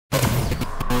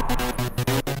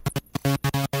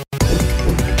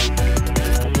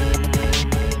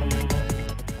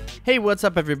Hey, what's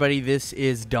up everybody? This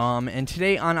is Dom, and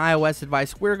today on iOS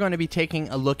Advice, we're going to be taking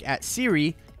a look at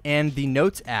Siri and the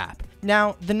Notes app.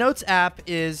 Now, the Notes app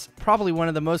is probably one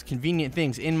of the most convenient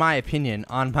things, in my opinion,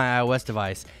 on my iOS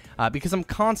device. Because I'm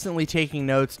constantly taking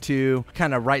notes to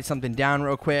kind of write something down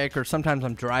real quick, or sometimes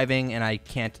I'm driving and I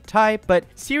can't type. But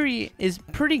Siri is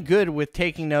pretty good with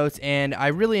taking notes, and I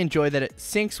really enjoy that it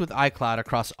syncs with iCloud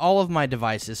across all of my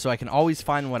devices so I can always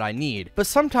find what I need. But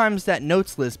sometimes that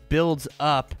notes list builds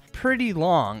up pretty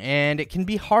long and it can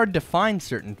be hard to find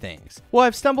certain things. Well,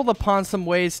 I've stumbled upon some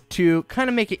ways to kind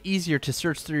of make it easier to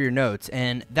search through your notes,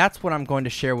 and that's what I'm going to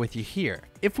share with you here.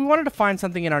 If we wanted to find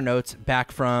something in our notes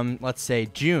back from, let's say,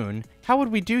 June, how would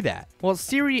we do that? Well,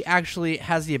 Siri actually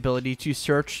has the ability to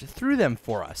search through them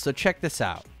for us, so check this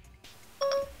out.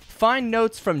 Find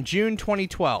notes from June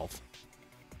 2012.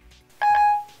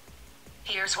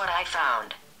 Here's what I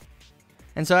found.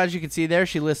 And so as you can see there,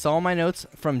 she lists all my notes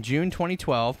from June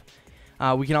 2012.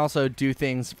 We can also do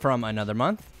things from another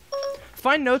month.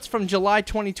 Find notes from July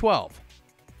 2012.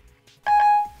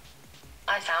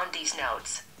 I found these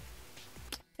notes.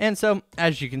 And so,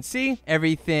 as you can see,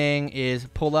 everything is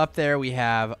pulled up there. We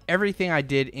have everything I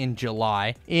did in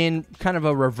July in kind of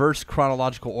a reverse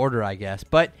chronological order, I guess,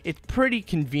 but it's pretty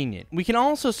convenient. We can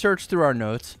also search through our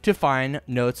notes to find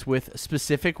notes with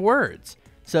specific words.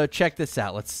 So check this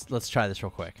out. Let's try this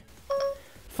real quick.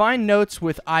 Find notes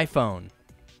with iPhone.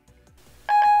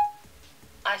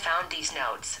 I found these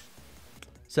notes.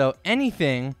 So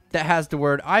anything that has the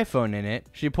word iPhone in it,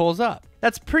 she pulls up.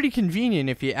 That's pretty convenient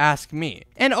if you ask me.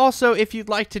 And also, if you'd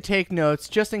like to take notes,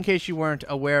 just in case you weren't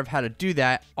aware of how to do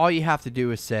that, all you have to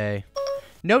do is say,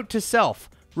 note to self,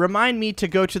 remind me to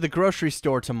go to the grocery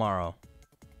store tomorrow.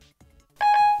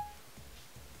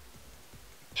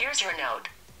 Here's your note.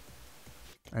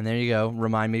 And there you go,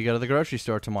 remind me to go to the grocery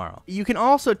store tomorrow. You can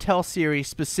also tell Siri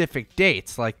specific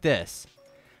dates like this.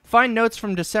 Find notes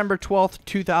from December 12th,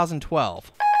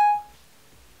 2012.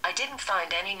 I didn't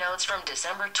find any notes from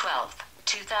December 12th,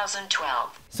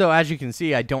 2012. So as you can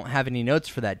see, I don't have any notes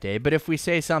for that day, but if we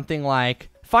say something like,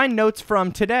 find notes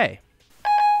from today.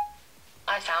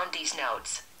 I found these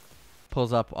notes.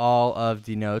 Pulls up all of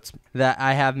the notes that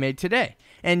I have made today.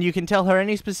 And you can tell her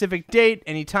any specific date,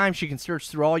 any time. She can search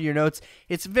through all your notes.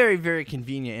 It's very, very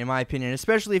convenient in my opinion,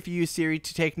 especially if you use Siri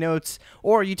to take notes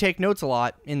or you take notes a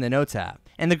lot in the Notes app.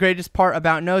 And the greatest part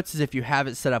about Notes is if you have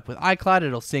it set up with iCloud,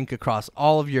 it'll sync across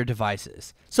all of your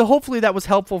devices. So hopefully that was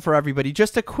helpful for everybody.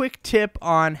 Just a quick tip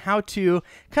on how to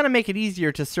kind of make it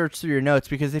easier to search through your notes,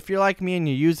 because if you're like me and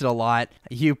you use it a lot,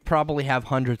 you probably have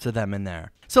hundreds of them in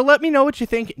there. So let me know what you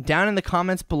think down in the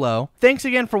comments below. Thanks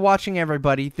again for watching,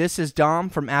 everybody. This is Dom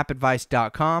from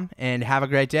appadvice.com, and have a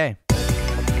great day.